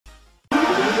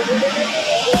গতির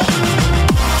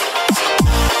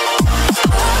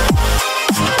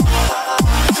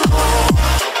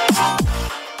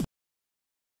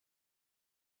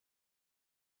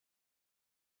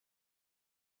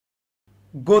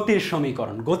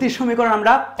সমীকরণ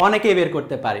আমরা অনেকেই বের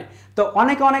করতে পারি। তো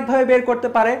অনেকে অনেকভাবে বের করতে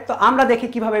পারে, তো আমরা দেখি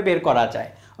কিভাবে বের করা যায়।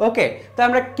 ওকে, তো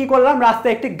আমরা কি করলাম,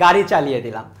 রাস্তায় একটি গাড়ি চালিয়ে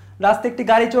দিলাম। রাস্তায় একটি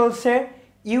গাড়ি চলছে,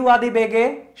 ইউ আদি বেগে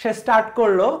সে স্টার্ট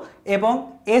করলো এবং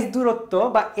এস দূরত্ব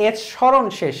বা এস সরণ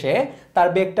শেষে তার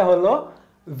বেগটা হলো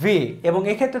ভি, এবং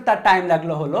এক্ষেত্রে তার টাইম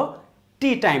লাগলো হলো টি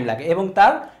টাইম লাগে, এবং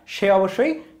সে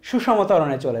অবশ্যই সুষম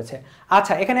ত্বরণে চলেছে।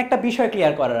 আচ্ছা, এখানে একটা বিষয়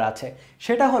ক্লিয়ার করার আছে,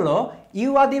 সেটা হলো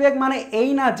ইউ আদিবেগ মানে এই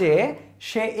না যে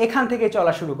সে এখান থেকে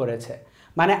চলা শুরু করেছে।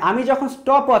 মানে আমি যখন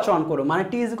স্টপ ওয়াচ অন করব, মানে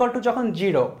টি ইজ ইকুয়াল টু যখন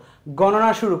 0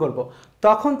 গণনা শুরু করব,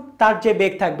 তখন তার যে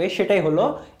বেগ থাকবে সেটাই হলো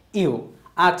ইউ।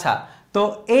 আচ্ছা, তো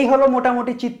এই হলো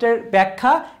মোটামুটি চিত্রের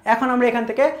ব্যাখ্যা। এখন আমরা এখান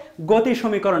থেকে গতির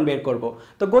সমীকরণ বের করব।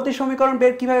 তো গতির সমীকরণ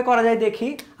বের কিভাবে করা যায় দেখি।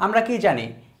 আমরা কি জানি,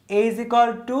 a is equal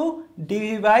to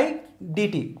DV by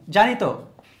DT, জানি তো,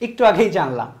 একটু আগেই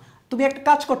জানলাম। তুমি একটা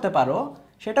কাজ করতে পারো,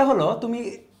 সেটা হলো তুমি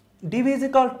DV is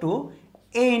equal to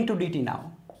A into DT নাও,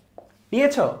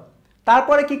 নিয়েছো?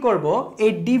 তারপরে কি করব,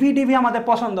 এই ডিভি ডিভি আমাদের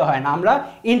পছন্দ হয় না, আমরা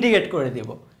ইন্টিগ্রেট করে দেব।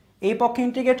 এই পক্ষে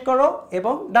ইন্টিগ্রেট করো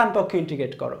এবং ডান পক্ষে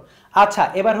ইন্টিগ্রেট করো। আচ্ছা,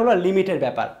 এবার হলো লিমিটের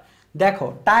ব্যাপার। দেখো,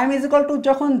 টাইম ইজ ইকুয়াল টু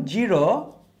যখন 0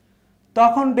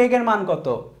 তখন বেগের মান কত,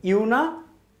 ইউ না?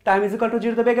 টাইম ইজ ইকুয়াল টু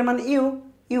 0 তে বেগের মান ইউ,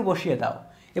 ইউ বসিয়ে দাও।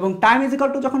 এবং টাইম ইজ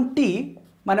ইকুয়াল টু যখন টি,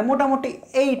 মানে মোটামুটি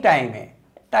এই টাইমে,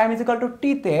 টাইম ইজ ইকুয়াল টু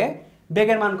টিতে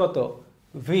বেগের মান কত,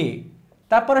 ভি।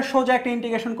 তারপরে সোজা একটা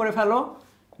ইন্টিগ্রেশন করে ফেলো,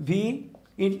 ভি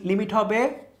লিমিট হবে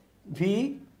ভি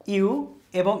ইউ,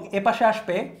 এবং এপাশে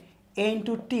আসবে এ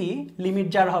ইন্টু টি, লিমিট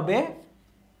যার হবে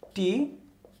টি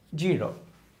 0।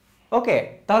 ওকে,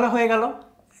 তাহলে হয়ে গেল।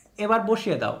 এবার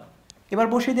বসিয়ে দাও। এবার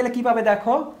বসিয়ে দিলে কী পাবে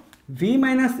দেখো, V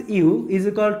minus you is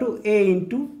equal to A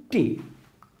into T.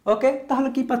 ওকে, তাহলে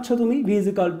কি পাচ্ছ তুমি, V is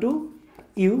equal to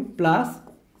you plus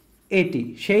এটি,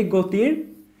 সেই গতির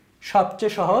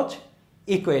সবচেয়ে সহজ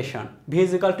equation. V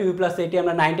is equal to you plus এটি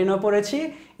আমরা 19এও পড়েছি,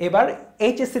 এবার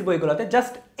এইচএসসির বইগুলোতে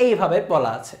জাস্ট এইভাবে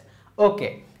বলা আছে। ওকে,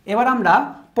 এবার আমরা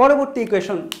পরবর্তী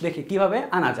ইকুয়েশন দেখি কিভাবে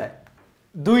আনা যায়।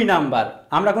 2 নাম্বার,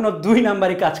 আমরা কোনো 2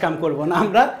 নাম্বারই কাজকাম করব না,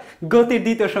 আমরা গতির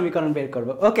দ্বিতীয় সমীকরণ বের করব।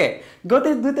 ওকে,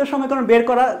 গতির দ্বিতীয় সমীকরণ বের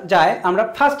করা যায়, আমরা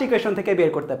ফার্স্ট ইকুয়েশন থেকে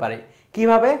বের করতে পারি।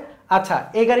 কিভাবে? আচ্ছা,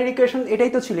 এই গাড়ির ইকুয়েশন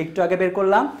এটাই তো ছিল, একটু আগে বের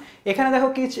করলাম। এখানে দেখো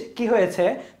কি হয়েছে,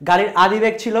 গাড়ির আদি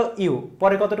বেগ ছিল ইউ,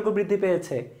 পরে কতটুকু বৃদ্ধি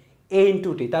পেয়েছে, এ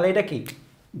ইন্টু টি। তাহলে এটা কি,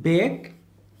 বেগ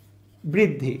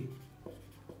বৃদ্ধি।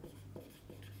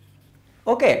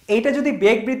 ওকে, এইটা যদি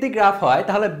বেগ বৃদ্ধি গ্রাফ হয়,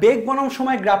 তাহলে বেগ বনাম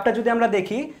সময় গ্রাফটা যদি আমরা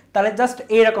দেখি, তাহলে জাস্ট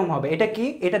এইরকম হবে। এটা কি,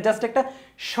 এটা জাস্ট একটা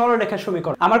সরলরেখার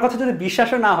সমীকরণ। আমার কথা যদি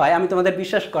বিশ্বাসও না হয়, আমি তোমাদের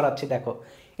বিশ্বাস করাচ্ছি। দেখো,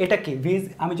 এটা কি, ভিজ,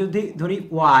 আমি যদি ধরি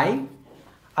ওয়াই,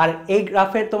 আর এই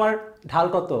গ্রাফের তোমার ঢাল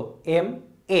কত, এম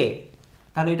এ,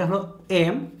 তাহলে এটা হলো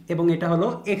এম, এবং এটা হলো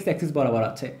এক্স অ্যাক্সিস বরাবর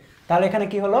আছে। তাহলে এখানে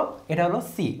কি হলো, এটা হলো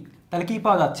সি। তাহলে কি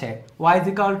পাওয়া যাচ্ছে, Y is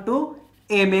equal to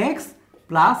M x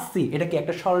plus C. এটা কি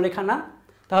একটা সরলরেখা না?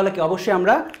 তাহলে কি অবশ্যই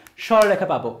আমরা সরলরেখা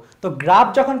পাবো। তো গ্রাফ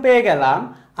যখন পেয়ে গেলাম,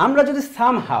 আমরা যদি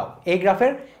সামহাও এই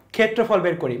গ্রাফের ক্ষেত্রফল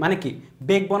বের করি, মানে কি,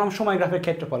 বেগ বনাম সময় গ্রাফের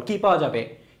ক্ষেত্রফল, কি পাওয়া যাবে,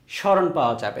 সরণ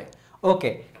পাওয়া যাবে। ওকে,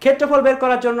 ক্ষেত্রফল বের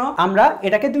করার জন্য আমরা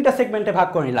এটাকে 2টা সেগমেন্টে ভাগ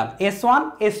করে নিলাম, S1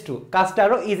 S2, কাজটা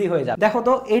আরো ইজি হয়ে যাবে। দেখো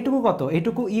তো, এইটুকু কত,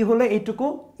 এইটুকু ই হলে এইটুকু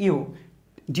ইউ,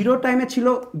 0 টাইমে ছিল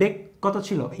বেগ কত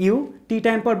ছিল, ইউ, টি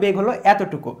টাইম পর বেগ হলো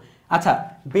এতটুকু। আচ্ছা,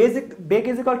 বেগ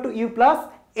is equal to you plus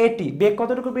এটি, বেগ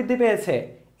কতটুকু বৃদ্ধি পেয়েছে,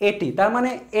 এটি, তার মানে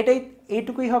এটাই,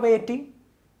 এইটুকুই হবে এটি,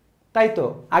 তাই তো?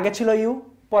 আগে ছিল ইউ,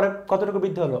 পরে কতটুকু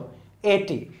বৃদ্ধি হলো,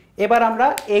 এটি। এবার আমরা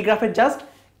এই গ্রাফের জাস্ট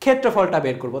ক্ষেত্রফলটা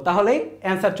বের করব, তাহলেই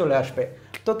অ্যান্সার চলে আসবে।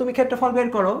 তো তুমি ক্ষেত্রফল বের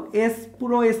করো, এস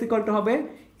পুরো এস ইকুয়াল টু হবে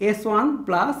S1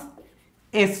 প্লাস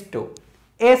S2।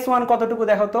 S1 কতটুকু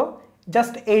দেখো তো,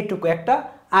 জাস্ট এইটুকু, একটা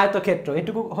আয়তক্ষেত্র,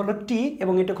 এটুকু হলো টি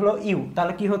এবং এটুকু হলো ইউ,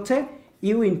 তাহলে কি হচ্ছে,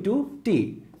 you into T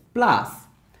plus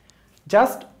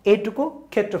just এইটুকু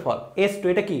ক্ষেত্রফল S2।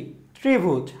 এটা কি,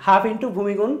 ত্রিভুজ, হাফ ইন্টু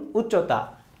ভূমি গুণ উচ্চতা,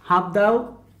 হাফ দাও,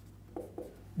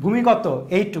 ভূমি কত,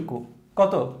 এইটুকু,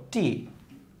 কত, টি,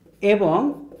 এবং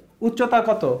উচ্চতা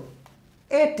কত,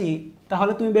 এটি।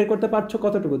 তাহলে তুমি বের করতে পারছো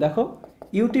কতটুকু, দেখো,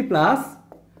 ইউটি প্লাস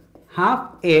হাফ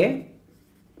এ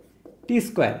টি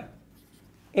স্কোয়ার।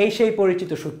 এই সেই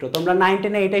পরিচিত সূত্র, তোমরা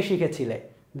 9-10-এ এটাই শিখেছিলে।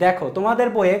 দেখো, তোমাদের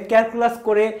বইয়ে ক্যালকুলাস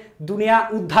করে দুনিয়া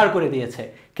উদ্ধার করে দিয়েছে,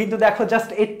 কিন্তু দেখো জাস্ট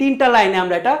এই 3টা লাইনে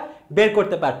আমরা এটা বের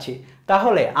করতে পারছি।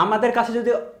 তাহলে আমাদের কাছে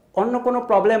যদি অন্য কোনো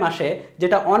প্রবলেম আসে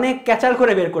যেটা অনেক ক্যাচাল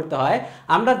করে বের করতে হয়,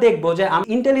 আমরা দেখব যে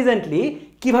ইন্টেলিজেন্টলি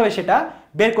কিভাবে সেটা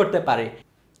বের করতে পারি।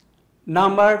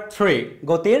 নাম্বার 3,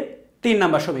 গতির 3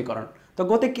 নাম্বার সমীকরণ। তো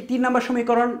গতি 3 নম্বর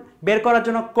সমীকরণ বের করার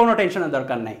জন্য কোনো টেনশনের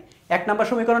দরকার নাই। 1 নম্বর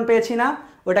সমীকরণ পেয়েছি না,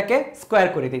 ওটাকে স্কোয়ার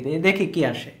করে দিতে দেখি কি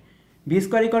আসে। বি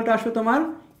স্কোয়ার ইকুয়াল টু আসবে তোমার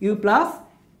ইউ প্লাস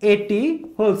এটি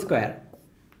হোল স্কোয়ার।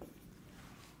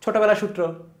 ছোটবেলার সূত্র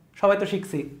সবাই তো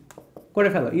শিখছি, করে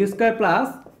ফেলো। You square plus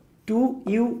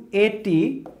 2uat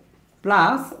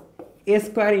plus A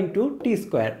square into T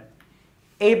square.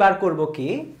 এইবার করবো কি,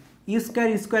 ইউ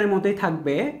স্কোয়ারের মতোই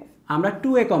থাকবে, আমরা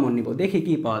 2a কমন নিব, দেখি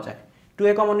কি পাওয়া যায়।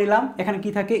 2a কমন নিলাম, এখানে কি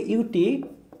থাকে ইউটি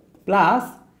প্লাস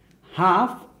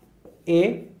হাফ এ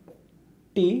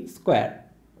টি স্কোয়ার।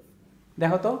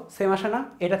 দেখো তো সেম আসে না?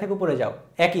 এটা থেকে উপরে যাও,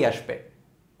 একই আসবে।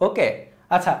 ওকে,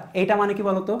 আচ্ছা এইটা মানে কি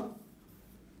বলো তো?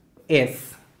 এস,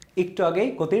 একটু আগেই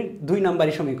গতির 2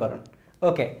 নম্বরই সমীকরণ।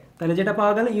 ওকে, তাহলে যেটা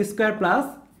পাওয়া গেল ইউ স্কোয়ার প্লাস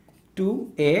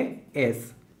 2as,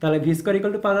 তাহলে ভি স্কোয়ার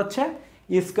ইকুয়াল টু পাওয়া যাচ্ছে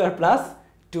ইউ স্কোয়ার প্লাস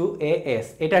 2as।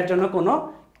 এটার জন্য কোনো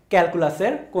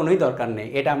ক্যালকুলাসের কোনোই দরকার নেই,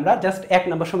 এটা আমরা জাস্ট 1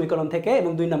 নম্বর সমীকরণ থেকে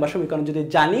এবং 2 নম্বর সমীকরণ যদি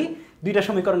জানি, 2টা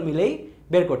সমীকরণ মিলেই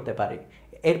বের করতে পারি।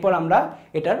 এরপর আমরা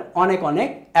এটার অনেক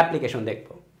অ্যাপ্লিকেশন দেখব।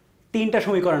 3টা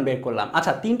সমীকরণ বের করলাম।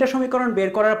 আচ্ছা, 3টা সমীকরণ বের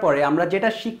করার পরে আমরা যেটা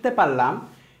শিখতে পারলাম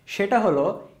সেটা হলো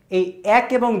এই 1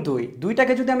 এবং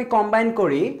 2টাকে যদি আমি কম্বাইন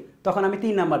করি তখন আমি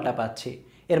 3 নাম্বারটা পাচ্ছি।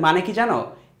 এর মানে কি জানো?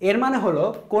 এর মানে হলো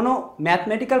কোনো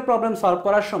ম্যাথমেটিক্যাল প্রবলেম সলভ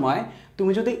করার সময়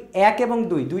তুমি যদি 1 এবং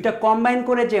 2টা কম্বাইন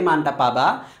করে যে মানটা পাবা,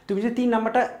 তুমি যদি 3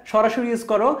 নাম্বারটা সরাসরি ইউজ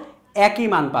করো একই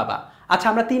মান পাবা। আচ্ছা,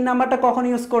 আমরা 3 নাম্বারটা কখন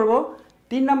ইউজ করব?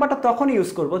 3 নাম্বারটা তখন ইউজ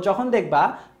করব যখন দেখবা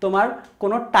তোমার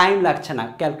কোনো টাইম লাগছে না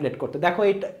ক্যালকুলেট করতে। দেখো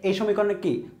এই সমীকরণে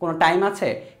কি কোনো টাইম আছে?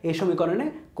 এই সমীকরণে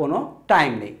কোনো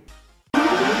টাইম নেই।